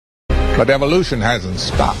But evolution hasn't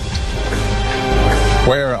stopped.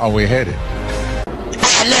 Where are we headed?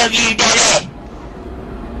 I love you, Daddy!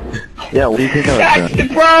 Yeah, what do you think of That's that?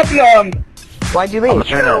 the problem! Why'd you leave? I'm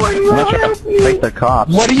trying to fight the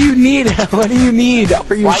cops. What do you need? What do you need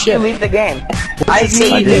for your Why'd you ship? leave the game? I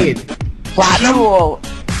need fuel.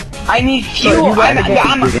 I need fuel. I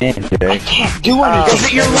can't do anything. Is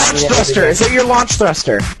it your launch thruster? Is it your launch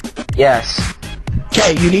thruster? Yes.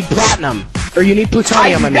 Okay, you need platinum. Or you need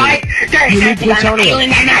plutonium, I mean. You need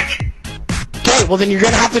plutonium. Okay, well then you're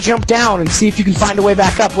gonna have to jump down and see if you can find a way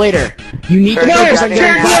back up later. You need to focus on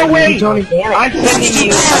getting no way! plutonium. I'm sending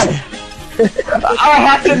you. I'll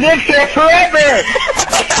have to live here forever!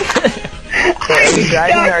 Are you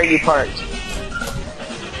driving or are you parked?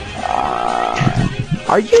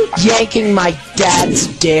 Are you yanking my dad's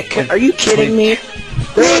dick? Are you kidding me?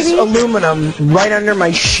 There's aluminum right under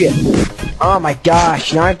my ship. Oh my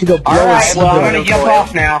gosh, now I have to go blow Alright, well I'm a gonna jump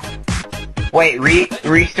off now. Wait,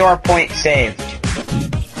 restore point saved.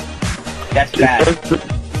 That's bad.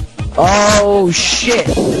 Oh shit!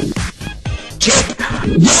 Jake!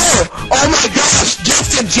 No! Oh my gosh!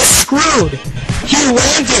 Justin just screwed! He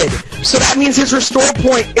landed! So that means his restore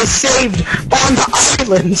point is saved on the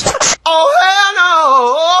island! Oh hell no!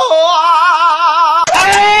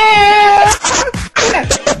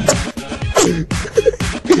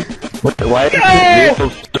 Why is this vehicle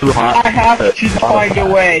too hot? I have to find a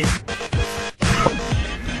way.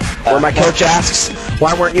 Where my coach asks,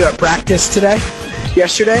 why weren't you at practice today?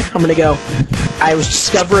 Yesterday? I'm gonna go, I was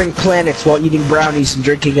discovering planets while eating brownies and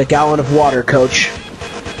drinking a gallon of water, coach.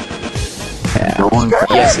 Yeah.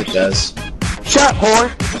 Yes, it does. Shut up, whore!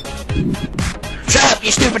 Shut up,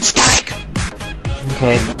 you stupid skank!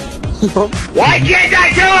 Okay. Why can't I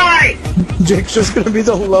die? Jake's just gonna be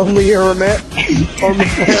the lonely hermit on the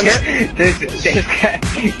planet. this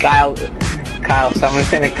guy, Kyle, someone's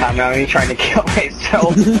gonna comment on me trying to kill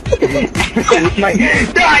myself. I'm like,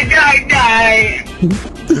 die!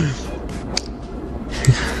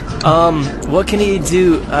 What can he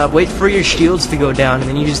do? Wait for your shields to go down and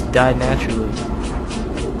then you just die naturally.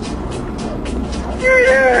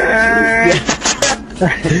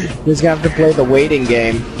 Just gonna have to play the waiting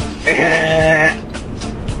game.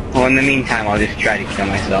 Well, in the meantime, I'll just try to kill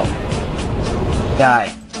myself. Die.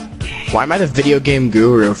 Why am I the video game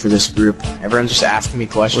guru for this group? Everyone's just asking me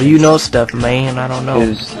questions. Well, you know stuff, man. I don't know.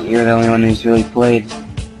 Because you're the only one who's really played.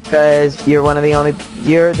 Because you're the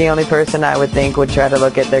only person I would think would try to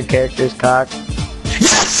look at their character's cock.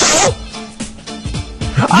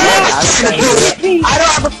 I don't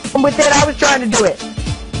have a problem with it. I was trying to do it.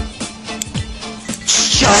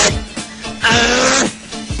 Shut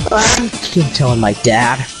I'm telling my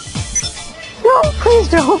dad. No, please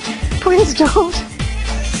don't. Please don't.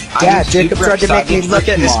 Dad, Jacob tried to make me look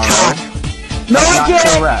at his cock. No, I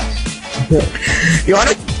didn't! You want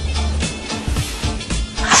it?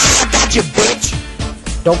 I got you, bitch!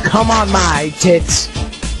 Don't come on my tits.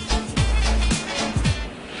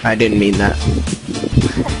 I didn't mean that.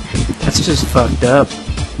 That's just fucked up.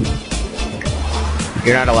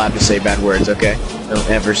 You're not allowed to say bad words, okay? Don't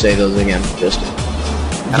ever say those again. You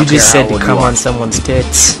just said to come on someone's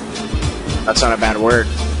tits. That's not a bad word.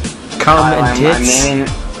 Come and tits.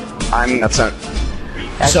 That's not.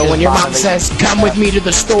 So when your mom says, "Come with me to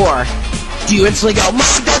the store," do you instantly go,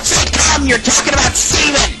 "Mom, don't say come, you're talking about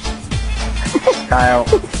semen"? Kyle,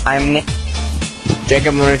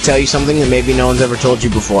 Jacob, I'm gonna tell you something that maybe no one's ever told you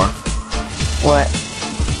before. What?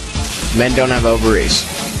 Men don't have ovaries.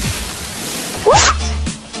 What?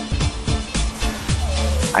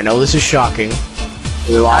 I know this is shocking.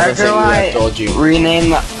 There's a lot of things that I've told you.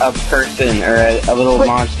 Rename a person or a little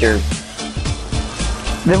monster.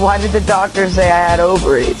 Then why did the doctor say I had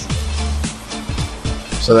ovaries?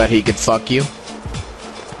 So that he could fuck you?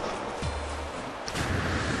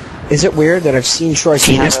 Is it weird that I've seen Troy's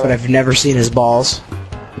penis, but I've never seen his balls?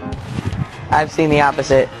 I've seen the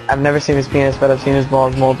opposite. I've never seen his penis, but I've seen his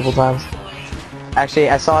balls multiple times. Actually,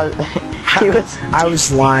 I saw I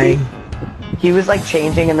was lying. He was like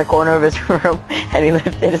changing in the corner of his room, and he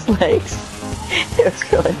lifted his legs. It was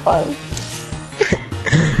really fun.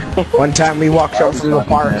 One time we walked home from the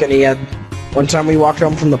park, and he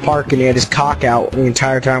had his cock out the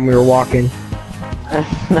entire time we were walking.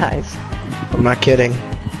 Nice. I'm not kidding.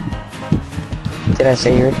 Did I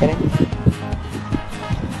say you were kidding?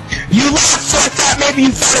 You laughed like that, maybe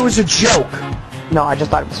you thought it was a joke. No, I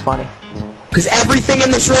just thought it was funny. Because everything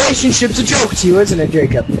in this relationship's a joke to you, isn't it,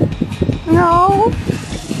 Jacob? No.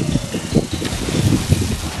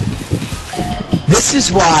 This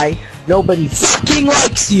is why nobody fucking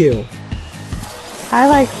likes you. I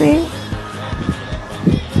like me.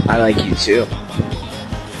 I like you too.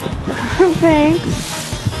 Thanks.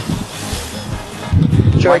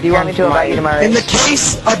 Troy, do you want me to invite you to my race? In the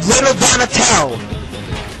case of little Donatello,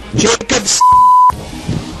 Jacob's,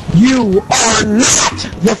 you are not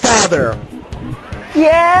the father.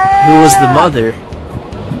 Yeah! Who was the mother?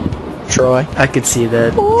 Troy. I could see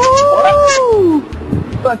that. Ooh!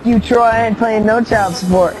 Fuck you, Troy. I ain't playing no child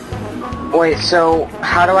support. Wait, so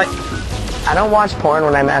how do I? I don't watch porn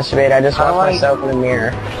when I masturbate. I just How watch do I- myself in the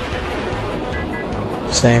mirror.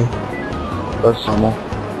 Same. That's normal.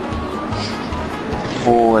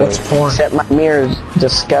 Boy, What's porn? Except my mirror's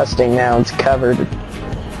disgusting now. It's covered.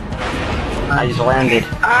 I just landed.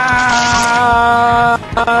 Ow!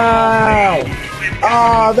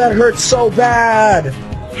 Ah, that hurts so bad.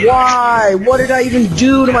 Why? What did I even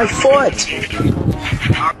do to my foot?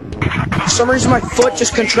 For some reason, my foot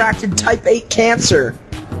just contracted type 8 cancer.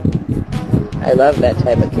 I love that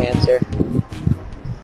type of cancer.